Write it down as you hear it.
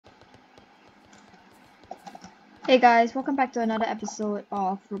Hey guys, welcome back to another episode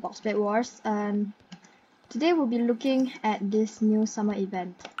of Roblox Bedwars, and today we'll be looking at this new summer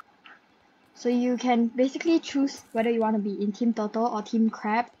event. So you can basically choose whether you want to be in Team Turtle or Team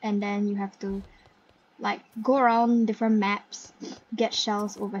Crab, and then you have to like go around different maps, get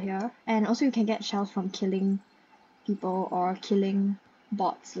shells over here, and also you can get shells from killing people or killing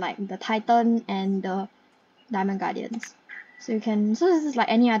bots like the Titan and the Diamond Guardians. So this is like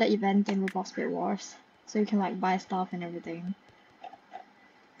any other event in Roblox Bedwars. So you can like buy stuff and everything.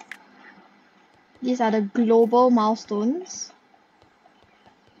 These are the global milestones.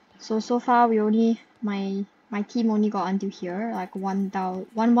 So far we only my team only got until here, like 1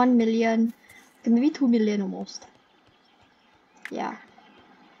 million, maybe 2 million almost. Yeah.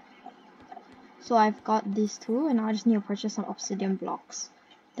 So I've got these two, and I just need to purchase some obsidian blocks.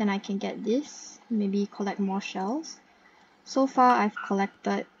 Then I can get this, maybe collect more shells. So far I've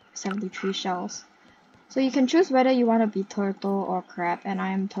collected 73 shells. So you can choose whether you want to be turtle or crab, and I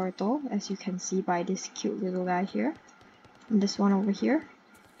am turtle, as you can see by this cute little guy here, and this one over here,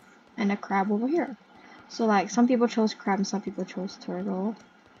 and a crab over here. So like some people chose crab and some people chose turtle.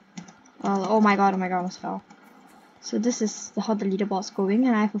 Oh my god, I almost fell. So this is how the leaderboard's going,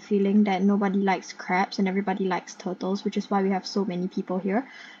 and I have a feeling that nobody likes crabs and everybody likes turtles, which is why we have so many people here.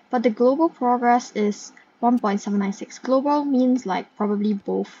 But the global progress is 1.796. Global means like probably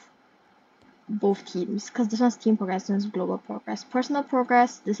both teams, because this one's team progress, this one's global progress. Personal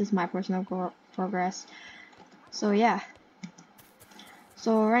progress, this is my personal progress. So yeah.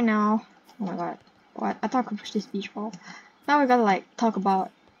 So right now, oh my god, what? I thought I could push this beach ball. Now we're gonna like talk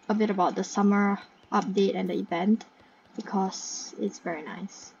about a bit about the summer update and the event, because it's very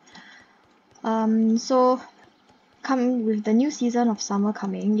nice. So come with the new season of summer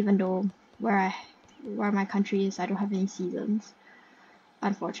coming, even though where my country is, I don't have any seasons,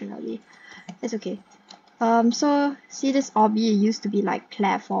 unfortunately. It's okay. So see this obby, it used to be like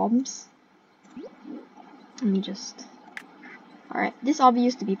platforms. Let me just... Alright, this obby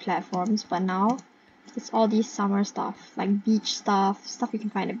used to be platforms, but now it's all these summer stuff, like beach stuff you can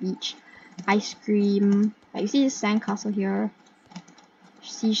find at the beach. Ice cream, like you see this sandcastle here.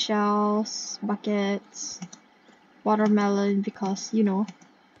 Seashells, buckets, watermelon, because, you know,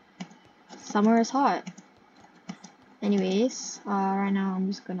 summer is hot. Anyways, right now I'm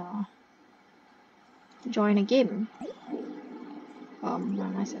just gonna join a game. Where are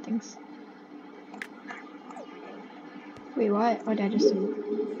my settings? Wait, what? What did I just do?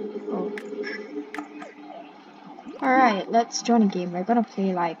 Oh. Alright, let's join a game. We're gonna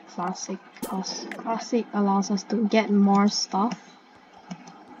play like classic, because classic allows us to get more stuff.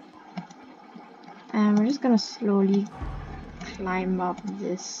 And we're just gonna slowly climb up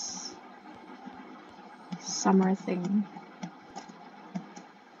this summer thing.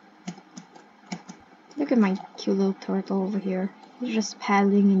 Look at my cute little turtle over here. He's just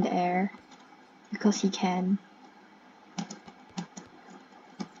paddling in the air because he can.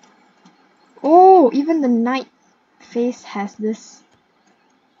 Oh, even the night face has this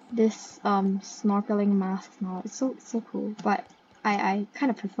snorkeling mask now. It's so cool, but I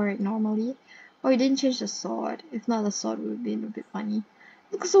kind of prefer it normally. Oh, he didn't change the sword. If not, the sword would have been a bit funny.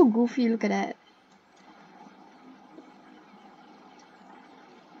 Looks so goofy, look at that.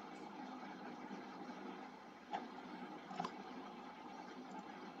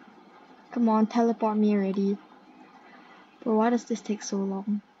 Come on, teleport me already. Bro, why does this take so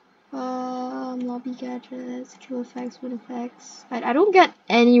long? Lobby gadgets, kill effects, wind effects. I don't get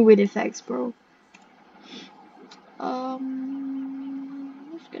any wind effects, bro.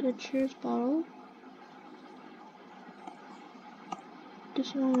 Let's get a cheers bottle.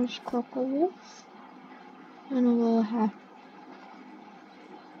 This one is crocodile. And we'll have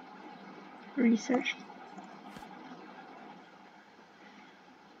research.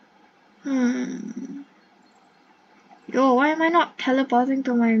 Yo, why am I not teleporting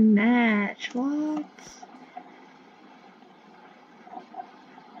to my match? What?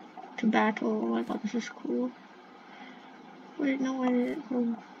 To battle. Oh my god, this is cool. Wait, no, where did it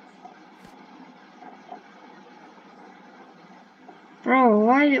go? Bro,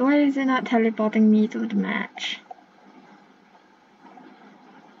 why is it not teleporting me to the match?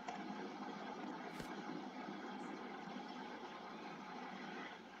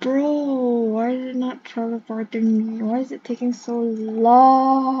 Bro, why is it not teleporting me? Why is it taking so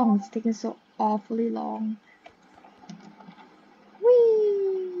long? It's taking so awfully long.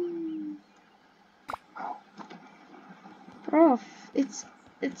 Whee! Bro,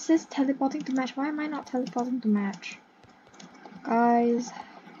 it says teleporting to match. Why am I not teleporting to match? Guys,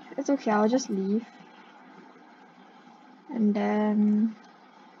 it's okay, I'll just leave. And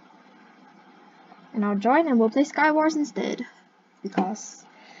Now join and we'll play Skywars instead. Because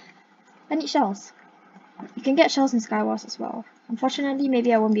I need shells. You can get shells in Skywars as well. Unfortunately,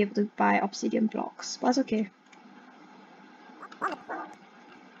 maybe I won't be able to buy obsidian blocks, but it's okay.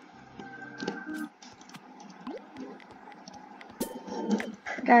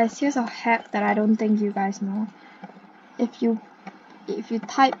 Guys, here's a hack that I don't think you guys know. If you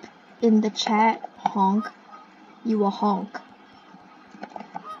type in the chat honk, you will honk.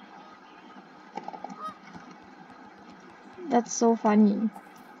 That's so funny.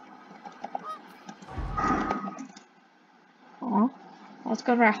 Aw, I was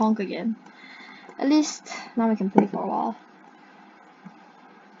gonna write honk again. At least now we can play for a while.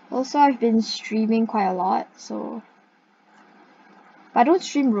 Also, I've been streaming quite a lot, so. But I don't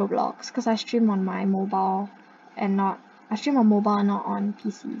stream Roblox because I stream on my mobile and I stream on mobile and not on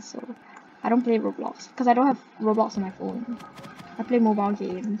PC, so I don't play Roblox because I don't have Roblox on my phone. I play mobile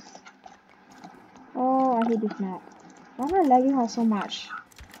games. Oh, I hate this map. Why am I lagging out so much?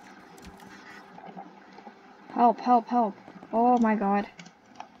 Help, help, help. Oh my god.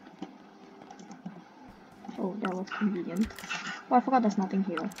 Oh, that was convenient. Oh, I forgot there's nothing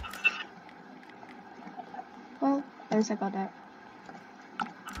here. Well, at least I got that.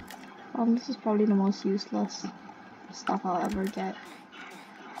 This is probably the most useless stuff I'll ever get.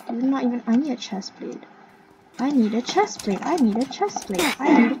 Not even. I need a chest plate. I need a chest plate. I need a chest plate.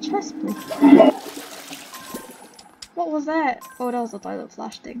 I need a chest plate. What was that? Oh, that was a toilet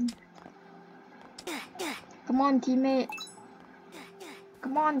flush thing. Come on, teammate.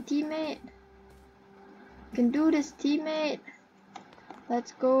 Come on, teammate. You can do this, teammate.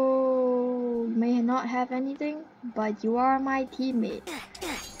 Let's go. You may not have anything, but you are my teammate.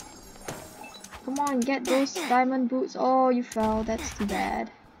 Come on, get those diamond boots. Oh, you fell. That's too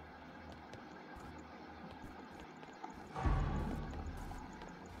bad.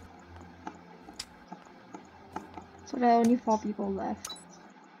 So there are only 4 people left.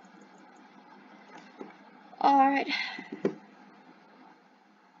 Alright.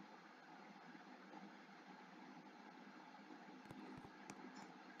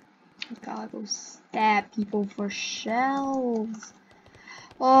 Gotta go stab people for shells.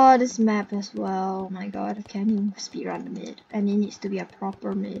 Oh, this map as well. Oh my god, I can't even speedrun the mid. And it needs to be a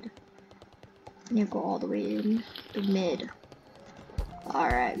proper mid. I need to go all the way in to mid.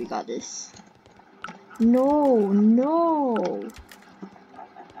 Alright, we got this. No, no!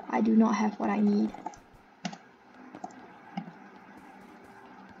 I do not have what I need.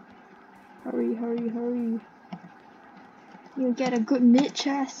 Hurry, hurry, hurry. You get a good mid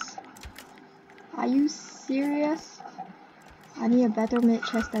chest. Are you serious? I need a better mid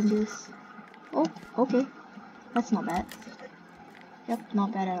chest than this. Oh, okay. That's not bad. Yep,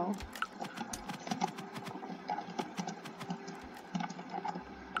 not bad at all.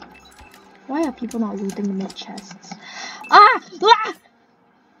 Why are people not looting the mid chests? Ah! Ah!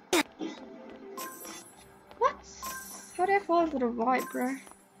 What? How did I fall into the void, bruh?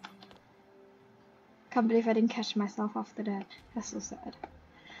 Can't believe I didn't catch myself after that. That's so sad.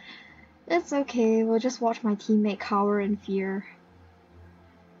 It's okay, we'll just watch my teammate cower in fear.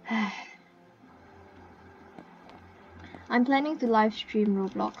 I'm planning to live stream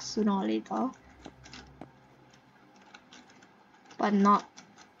Roblox sooner or later. But not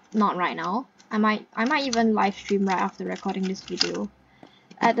right now. I might even live stream right after recording this video.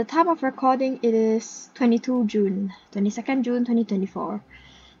 At the time of recording, it is 22nd June 2024.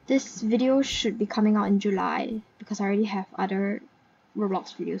 This video should be coming out in July because I already have other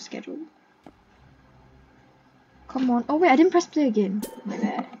Roblox videos scheduled. Come on. Oh wait, I didn't press play again. My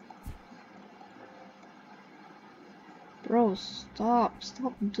bad. Bro, stop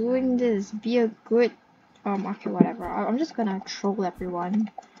doing this. Be a good okay, whatever. I'm just gonna troll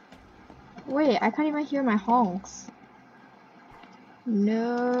everyone. Wait, I can't even hear my honks.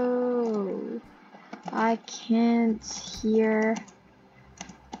 No, I can't hear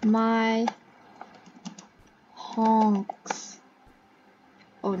my honks.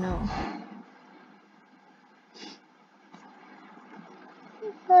 Oh no.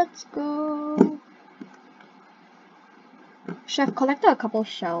 Let's go. Should have collected a couple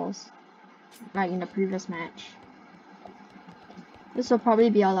shells, like in the previous match. This will probably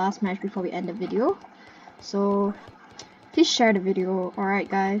be our last match before we end the video. So please share the video, alright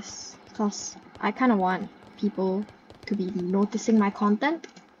guys, because I kind of want people to be noticing my content.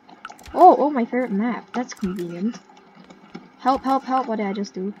 Oh, my favorite map. That's convenient. Help, help, help. What did I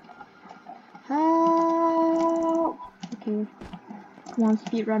just do? Help! Okay. Come on,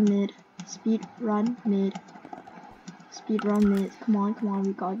 speedrun mid. Speedrun mid. Speedrun mid. Come on, come on.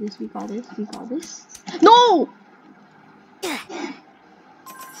 We got this, we got this, we got this. No!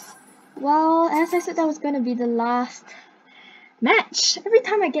 Well, as I said, that was gonna be the last match. Every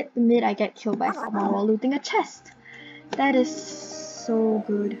time I get the mid, I get killed by someone while looting a chest. That is so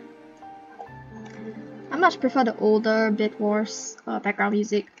good. I much prefer the older Bedwars background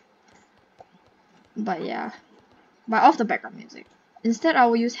music. But yeah, but off the background music. Instead, I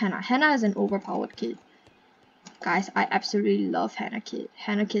will use Hannah. Hannah is an overpowered kid. Guys, I absolutely love Hannah Kid.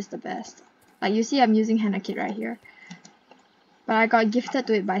 Hannah Kid's the best. Like you see, I'm using Hannah Kid right here. But I got gifted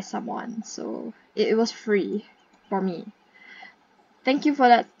to it by someone, so it was free for me. Thank you for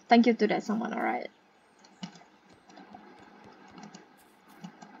that. Thank you to that someone, alright.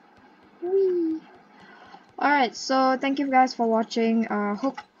 Alright, so thank you guys for watching.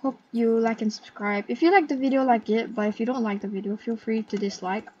 Hope you like and subscribe. If you like the video, like it. But if you don't like the video, feel free to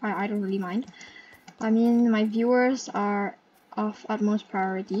dislike. I don't really mind. I mean, my viewers are of utmost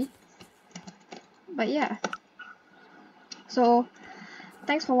priority. But yeah. So,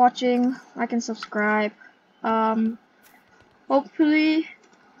 thanks for watching. Like and subscribe. Hopefully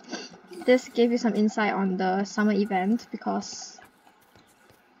this gave you some insight on the summer event, because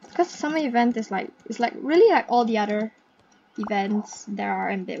the summer event is like, it's like really like all the other events there are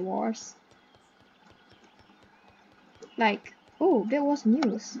in Bedwars. Like, oh, Bedwars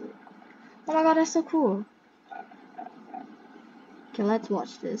news. Oh my god, that's so cool. Okay, let's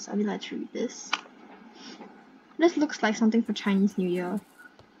watch this. I mean, let's read this. This looks like something for Chinese New Year.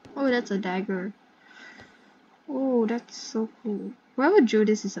 Oh, that's a dagger. Oh, that's so cool. Whoever drew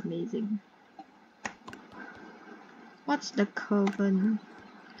this is amazing. What's the Coven?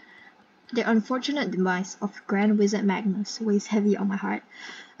 The unfortunate demise of Grand Wizard Magnus weighs heavy on my heart.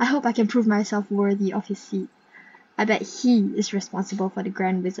 I hope I can prove myself worthy of his seat. I bet he is responsible for the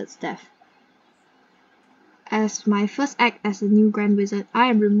Grand Wizard's death. As my first act as a new Grand Wizard, I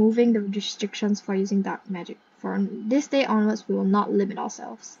am removing the restrictions for using dark magic. From this day onwards, we will not limit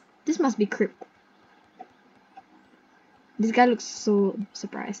ourselves. This must be Crypt. This guy looks so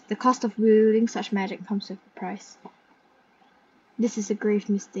surprised. The cost of wielding such magic comes with a price. This is a grave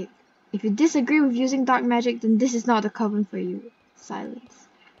mistake. If you disagree with using dark magic, then this is not the coven for you. Silence.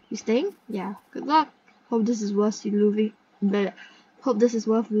 You staying? Yeah. Good luck. Hope this is worth losing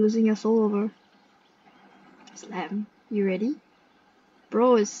your soul over. Slam. You ready?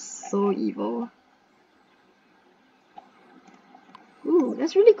 Bro is so evil. Ooh,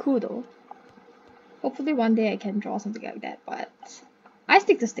 that's really cool though. Hopefully one day I can draw something like that, but I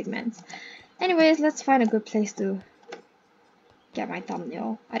stick to stickmans. Anyways, let's find a good place to get my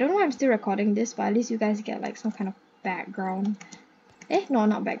thumbnail. I don't know why I'm still recording this, but at least you guys get like some kind of background. No,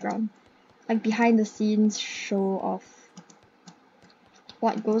 not background. Like behind the scenes show of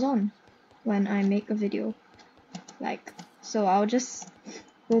what goes on when I make a video. Like, so I'll just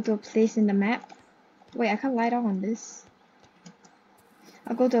go to a place in the map. Wait, I can't lie down on this.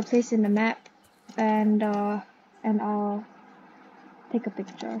 I'll go to a place in the map and I'll take a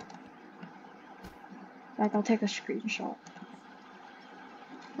picture. Like, I'll take a screenshot.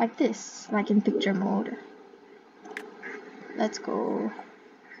 Like this, like in picture mode. Let's go.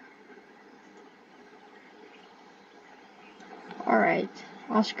 Alright,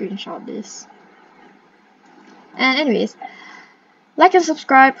 I'll screenshot this. And anyways, like and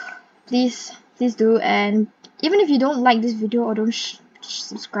subscribe, please do. And even if you don't like this video or don't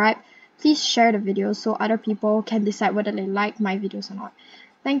subscribe, please share the video so other people can decide whether they like my videos or not.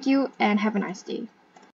 Thank you and have a nice day.